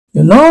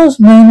The Last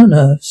Man on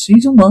Earth,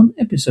 Season 1,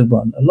 Episode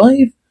 1,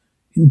 Alive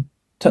in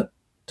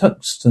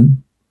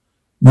Tuxton.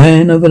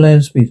 Man over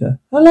loudspeaker.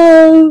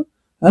 Hello?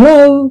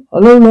 Hello?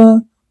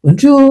 Hello?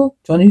 Bonjour?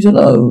 Chinese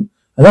hello?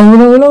 Hello,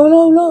 hello, hello,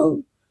 hello,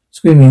 hello?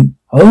 Screaming,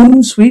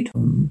 home sweet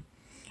home.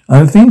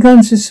 I think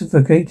I'm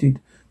suffocated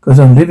because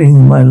I'm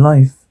living my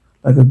life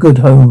like a good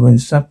Homo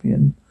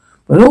sapien.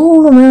 But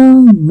all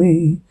around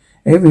me,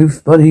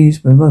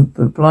 everybody's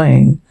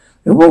replying.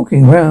 They're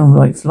walking around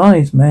like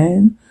flies,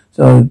 man.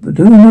 So I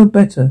do no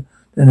better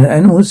than the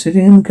animals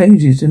sitting in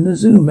cages in the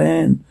zoo,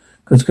 man.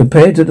 Because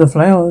compared to the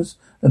flowers,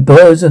 the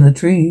birds and the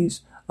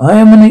trees, I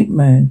am an ape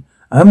man.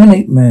 I'm an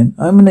ape man.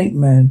 I'm an ape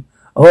man.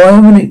 Oh, I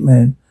am an ape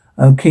man.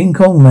 I'm King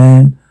Kong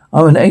man.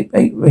 I'm an ape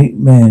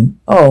man.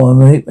 Oh, I'm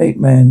an ape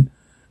man.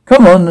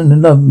 Come on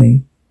and love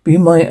me. Be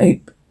my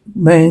ape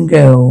man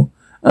girl.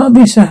 And I'll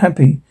be so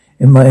happy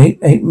in my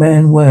ape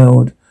man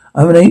world.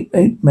 I'm an ape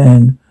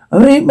man.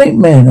 I'm an ape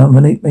man. I'm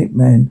an ape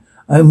man.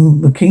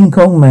 I'm a King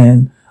Kong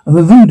man. I'm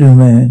a voodoo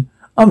man.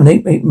 I'm an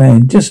ape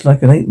man, just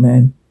like an ape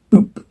man.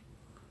 Boop.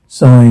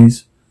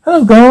 Sighs.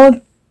 Hello,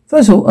 God.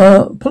 First of all,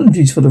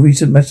 apologies for the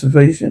recent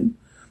masturbation.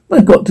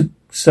 I've got to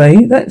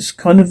say, that's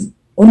kind of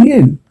on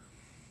you.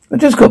 I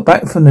just got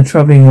back from the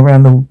travelling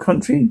around the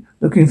country,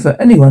 looking for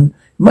anyone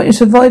who might have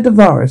survived the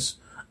virus.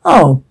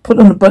 Oh, put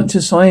on a bunch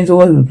of signs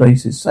all over the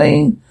places,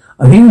 saying,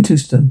 I'm here in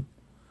Tucson.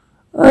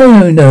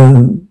 Oh,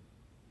 no.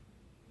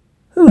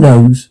 Who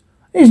knows?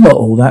 It's not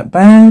all that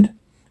bad.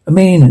 I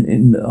mean,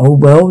 in the whole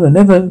world, I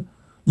never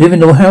live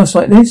in a house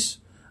like this.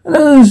 And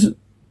those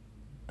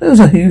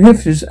are Hugh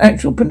Hefner's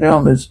actual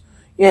pajamas.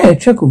 Yeah,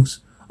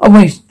 chuckles. I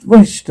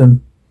waste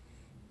them.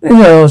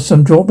 There are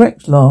some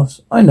drawbacks,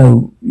 laughs. I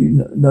know,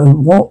 you know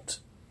what?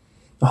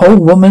 The whole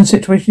woman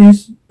situation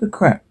is the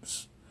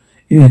craps.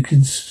 If you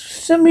could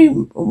send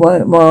me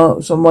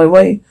some my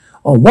way,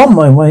 or one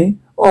my way,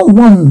 or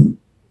one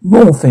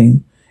more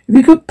thing. If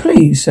you could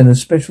please send a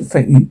special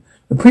thank you to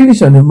the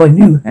previous owner of my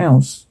new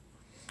house.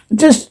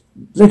 Just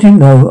let him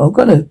know I'm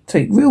going to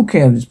take real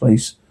care of this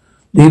place.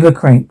 Lever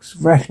cranks,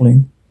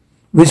 rattling,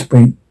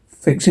 whispering,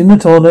 fixing the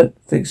toilet,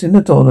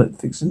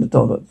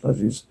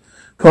 flushes.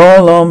 Car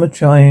alarm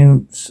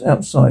chimes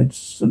outside,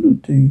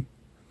 salute.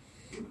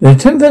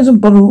 There's 10,000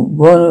 bottle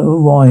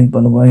wine,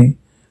 by the way.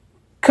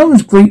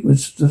 Goes great with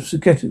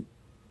spaghetti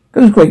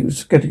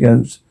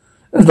goes.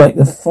 It was like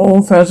the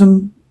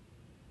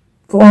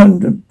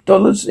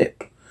 $4,400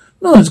 zip.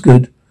 Not as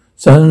good.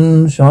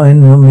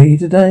 Sunshine on me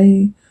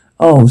today.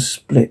 Oh,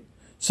 split.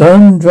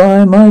 Sun,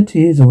 dry my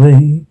tears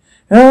away.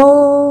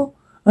 Oh,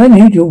 I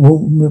need your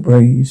warm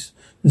embrace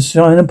to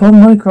shine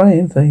upon my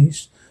crying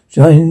face.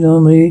 Shine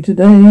on me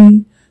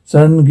today.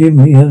 Sun, give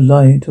me a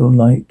light, oh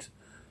light.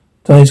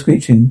 Tide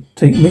screeching,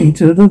 take me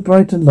to the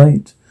brighter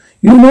light.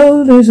 You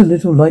know there's a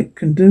little light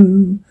can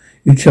do.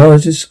 You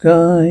charge the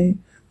sky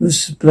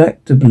with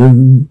black to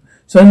blue.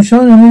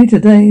 Sunshine on me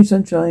today,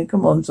 sunshine,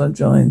 come on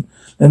sunshine.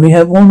 Let me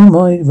have one of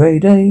my ray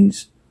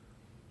days.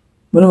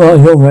 What are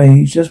your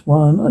rays? Just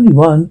one, only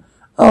one.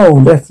 Oh,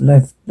 left.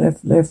 To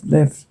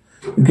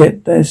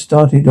get there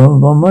started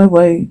on my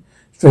way.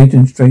 Straight,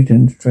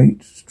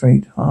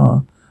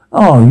 ha.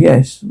 Oh,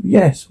 yes,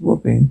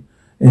 whooping.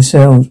 It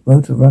sells,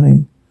 motor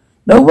running.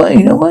 No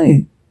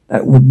way.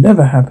 That would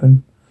never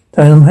happen.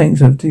 Tom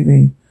Hanks of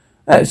TV.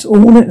 That's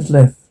all that's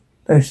left.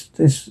 This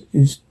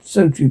is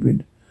so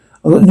stupid.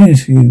 I've got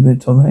news for you,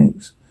 Tom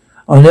Hanks.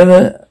 I'll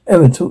never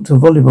ever talk to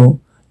volleyball.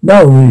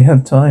 No, we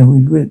have time.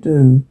 We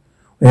do.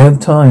 We have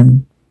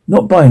time.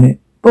 Not buying it.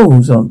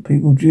 Balls aren't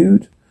people,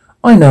 Jude.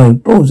 I know.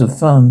 Balls are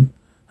fun.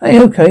 Hey,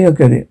 okay, I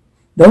get it.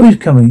 No, he's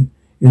coming.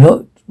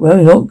 You're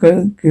not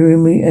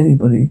giving me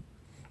anybody.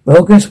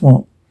 Well, guess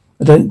what?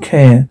 I don't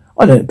care.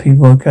 I let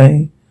people,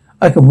 okay?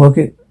 I can work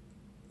it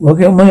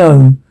on my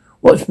own.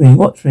 Watch me.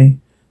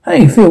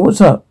 Hey, Phil, what's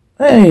up?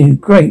 Hey,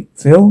 great,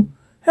 Phil.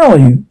 How are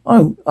you?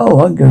 I'm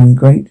going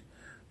great.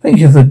 Thank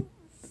you for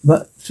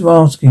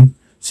asking.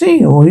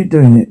 See, or are you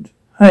doing it?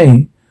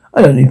 Hey,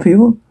 I don't need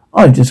people.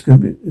 It's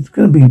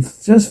gonna be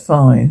just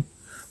fine.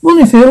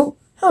 Morning, Phil.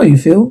 How are you,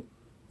 Phil?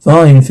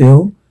 Fine,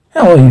 Phil.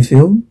 How are you,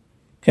 Phil?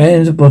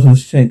 Cans and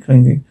bottles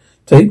clinking.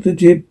 Take the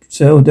jib,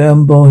 sail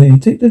down, boy.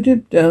 Take the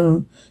jib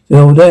down,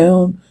 sail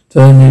down.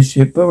 Turn this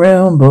ship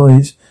around,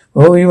 boys,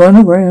 while we run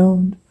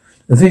around.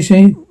 The fish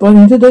ain't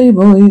biting today,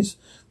 boys.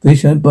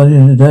 Fish ain't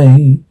biting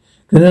today.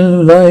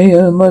 Gonna lie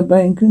on my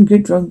bank and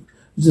get drunk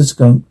as a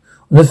skunk.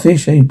 The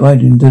fish ain't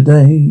biting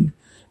today.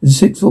 There's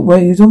 6 foot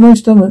waves on my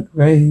stomach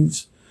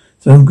graves.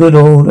 Some good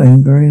old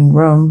angering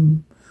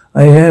rum.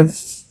 I have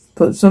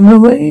put some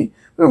away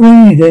for a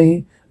rainy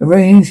day. The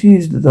rain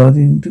she's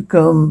starting to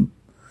come.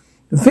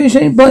 The fish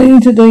ain't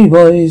biting today,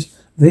 boys.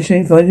 The fish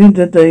ain't biting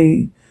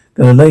today.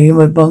 Gonna lay in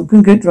my bunk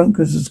and get drunk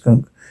as a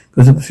skunk.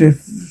 Cause the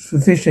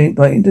fish ain't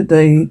biting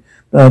today.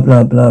 Blah,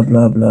 blah, blah,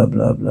 blah, blah,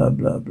 blah, blah,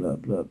 blah, blah,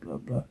 blah, blah,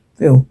 blah.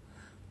 Phil.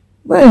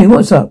 Hey,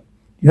 what's up?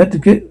 You had to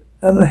get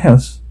out of the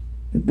house.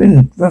 It's been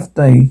a rough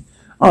day.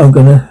 I'm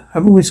gonna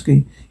have a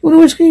whiskey. You want a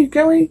whiskey,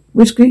 Gary?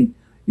 Whiskey?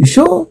 You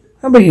sure?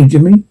 How about you,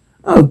 Jimmy?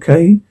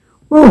 Okay.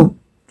 Well,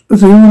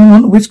 Does anyone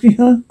want a whiskey,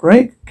 huh?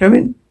 Greg?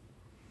 Kevin?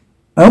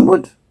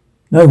 Elwood?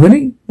 No,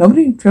 Willie?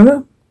 Nobody?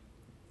 Trevor?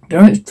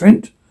 Terence?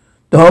 Trent?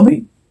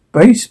 Darby?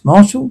 Brace?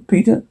 Marshall?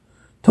 Peter?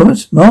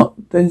 Thomas? Mark?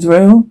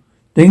 Denzel?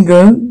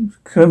 Dingo?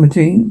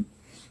 Clementine?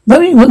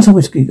 Nobody wants a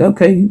whiskey.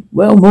 Okay,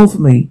 well, more for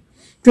me.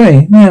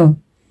 Dre, now,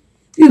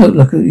 you look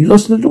like you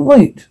lost a little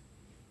weight.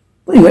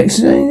 What are you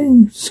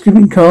exercising?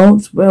 Skipping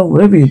cards? Well,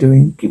 whatever you're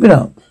doing, keep it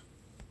up.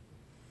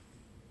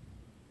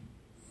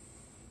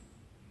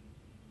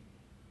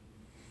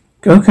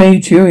 Okay,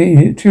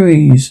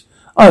 chewies.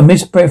 I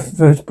miss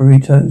breakfast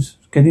burritos.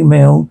 Getting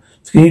mail.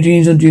 Skinny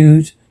jeans and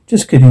Jews.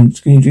 Just kidding.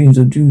 Skinny jeans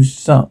and Jews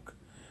suck.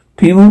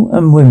 People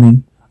and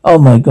women. Oh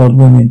my God,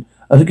 women.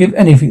 I'd give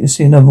anything to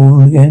see another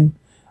woman again.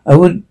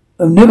 I've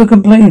never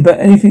complained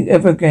about anything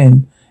ever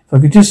again. If I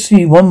could just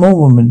see one more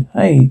woman.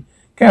 Hey,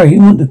 Gary,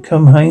 you want to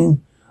come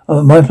hang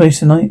at my place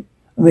tonight?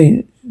 I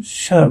mean,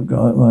 shut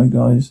up, my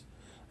guys.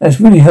 That's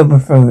really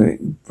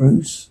homophobic,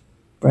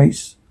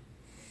 Brace.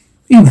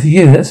 Even for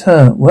you, that's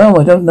her. Well,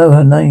 I don't know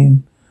her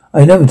name.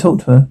 I never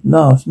talked to her.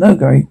 Laughs. No,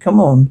 Gary, come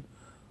on.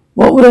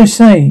 What would I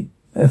say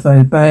if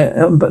I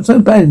but so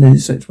bad in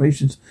these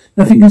situations?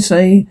 Nothing to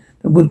say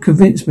that would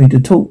convince me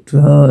to talk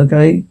to her,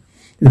 okay?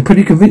 That's a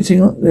pretty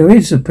convincing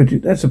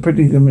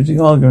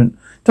argument.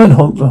 Don't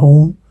honk the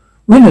horn.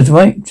 Winner's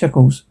right,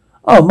 Chuckles.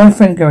 Oh, my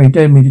friend Gary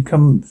dared me to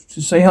come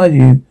to say hi to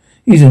you.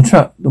 He's in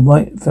truck, the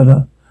white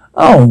fella.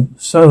 Oh,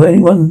 so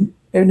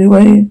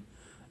anyway,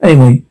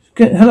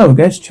 hello,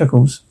 guys,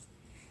 Chuckles.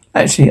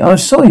 Actually, I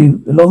saw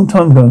you a long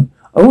time ago.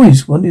 I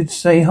always wanted to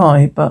say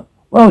hi, but,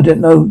 well, I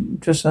didn't know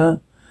just It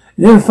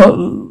never felt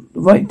the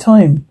right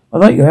time. I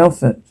like your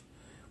outfit.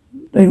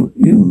 You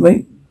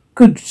make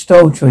good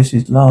style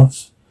choices,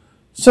 laughs.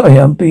 Sorry,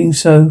 I'm being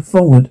so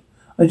forward.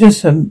 I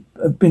just haven't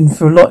been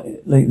through a lot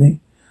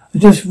lately. I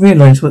just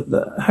realised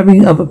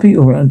having other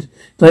people around,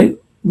 like,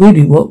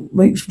 really what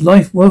makes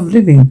life worth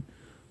living.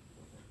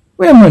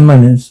 Where are my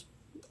manners?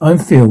 I'm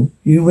Phil.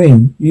 You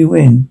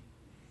win.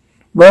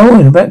 Well,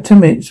 in about 2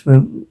 minutes,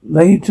 we'll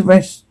lay you to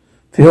rest.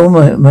 Phil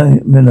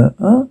Miller.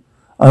 Huh?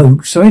 Oh,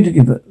 sorry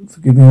for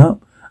giving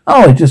up.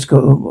 Oh, I just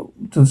got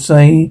to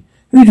say,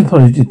 huge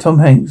apology to Tom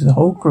Hanks and the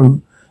whole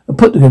crew and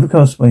put together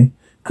Castaway.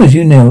 Because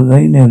they nailed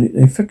it.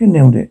 They freaking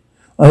nailed it.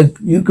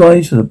 You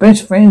guys are the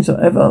best friends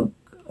I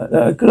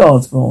could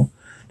ask for.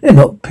 They're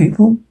not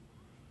people.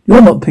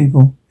 You're not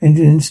people.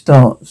 Engine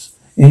starts.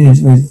 In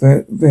his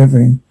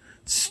revering.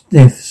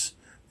 Sniffs.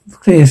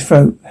 Clears his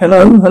throat.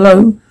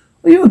 Hello?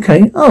 Are you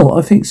okay? Oh,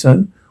 I think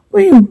so.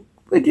 Where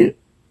did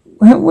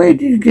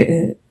you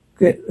get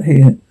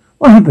here?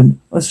 What happened?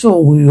 I saw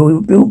all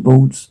your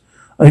billboards.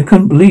 I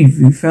couldn't believe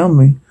you found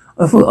me.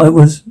 I thought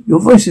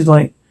your voice is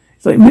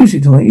it's like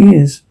music to my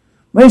ears.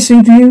 May I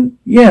sing to you?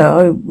 Yeah,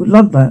 I would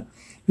love that.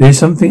 There's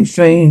something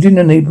strange in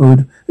the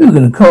neighborhood. Who's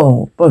gonna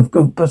call? Both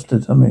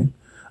Ghostbusters, I mean.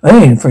 I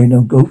ain't afraid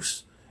no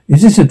ghosts.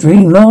 Is this a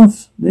dream,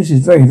 laugh? This is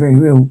very, very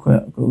real,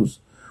 Crackles.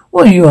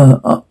 What are you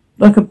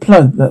like a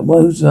plug that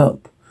woes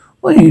up.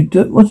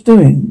 What's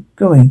doing?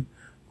 Going.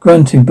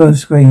 Grunting, both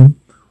scream.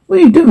 What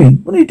are you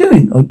doing?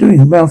 Oh,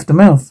 doing mouth to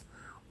mouth.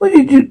 Where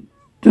did you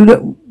do that?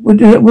 Where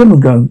did that woman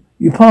go?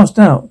 You passed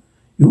out.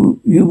 You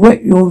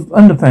wet your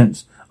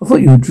underpants. I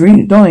thought you were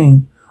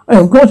dying. I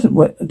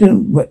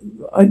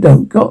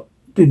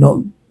did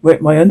not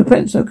wet my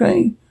underpants,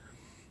 okay?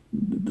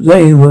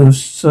 They were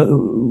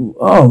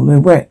they're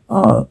wet.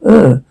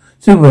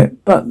 So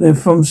wet, but they're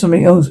from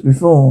something else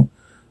before.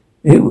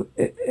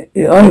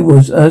 I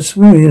was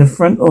swimming in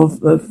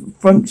the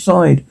front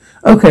side.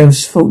 Okay, I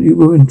thought you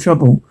were in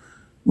trouble.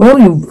 Well,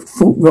 you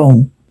thought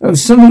wrong. That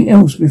was something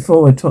else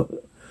before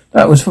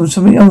that was from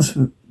something else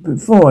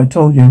before I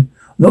told you. I'm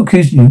not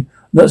accusing you. I'm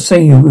not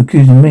saying you were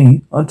accusing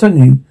me. I'm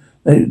telling you,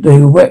 they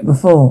were wet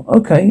before.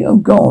 Okay, oh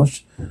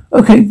gosh.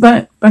 Okay,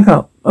 back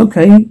up.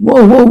 Okay,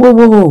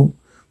 whoa.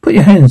 Put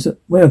your hands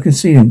where I can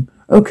see them.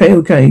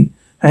 Okay.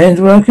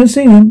 Hands where I can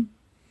see them.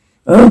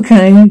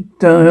 Okay,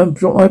 don't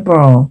drop my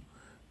bra.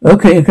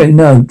 Okay,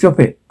 no, drop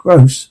it.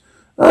 Gross.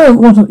 Oh,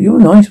 what? You're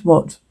nice.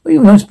 What? Are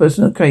you a nice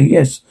person? Okay,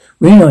 yes.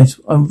 Really nice.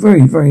 I'm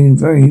very, very,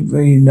 very,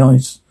 very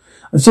nice.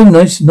 I'm so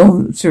nice.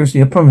 No,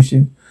 seriously, I promise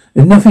you.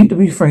 There's nothing to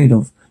be afraid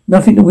of.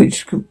 Nothing to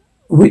which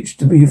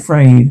to be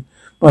afraid.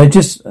 But I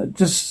just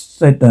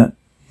said that.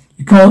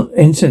 You can't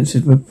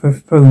insensitive with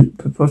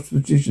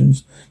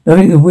propositions.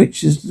 Nothing of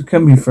which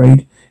can be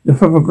afraid. The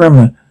proper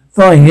grammar.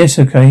 Fine, yes,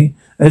 okay.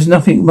 There's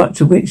nothing much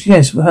of which,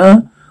 yes, for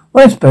her.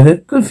 Well, that's better.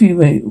 Good for you,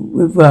 mate,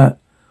 with that.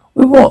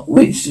 With what?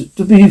 Which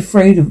to be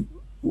afraid of?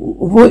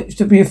 Which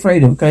to be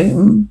afraid of, okay?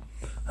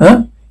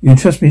 Huh? You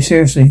trust me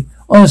seriously?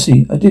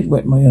 Honestly, I did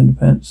wet my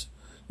underpants.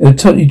 They were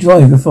totally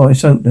dry before I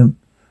soaked them.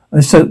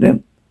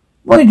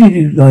 Why did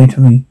you lie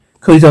to me?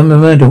 Because I'm a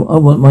medal. I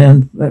want my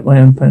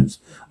underpants.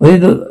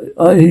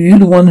 Are you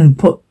the one who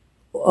put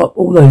up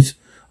all those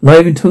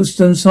live in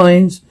Tombstone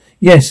signs?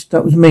 Yes,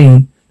 that was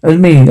me. I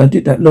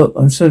did that. Look,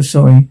 I'm so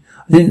sorry.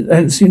 I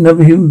hadn't seen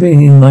another human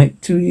being in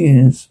like 2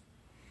 years.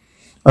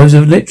 I was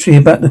literally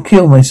about to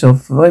kill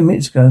myself 5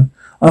 minutes ago.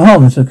 I'm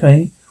harmless,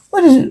 okay?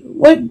 Why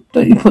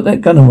don't you put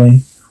that gun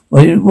away?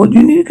 What do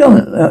you need a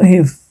gun out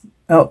here?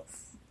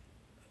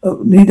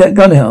 Need that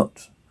gun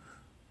out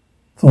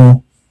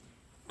for?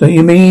 Don't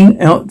you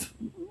mean out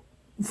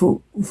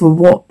for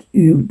what?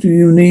 Do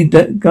you need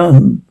that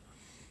gun?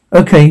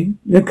 Okay,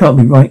 that can't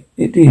be right.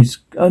 It is.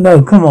 Oh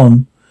no, come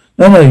on.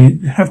 No,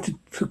 you have to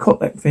cock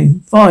that thing.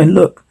 Fine,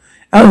 look.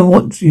 Out of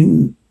what do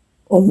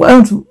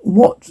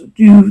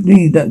you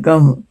need that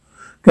gun?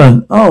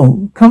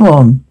 Oh, come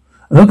on.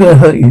 I'm not going to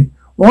hurt you.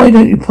 Why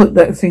don't you put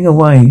that thing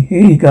away?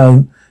 Here you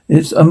go.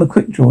 I'm a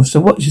quick draw, so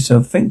watch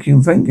yourself.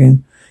 Thinking.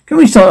 Can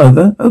we start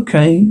over?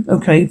 Okay.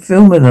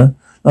 Phil Miller.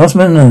 Last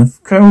man on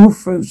earth. Carol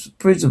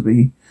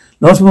Frisbee.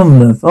 Last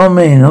woman on earth.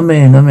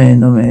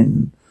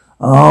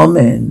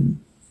 Amen.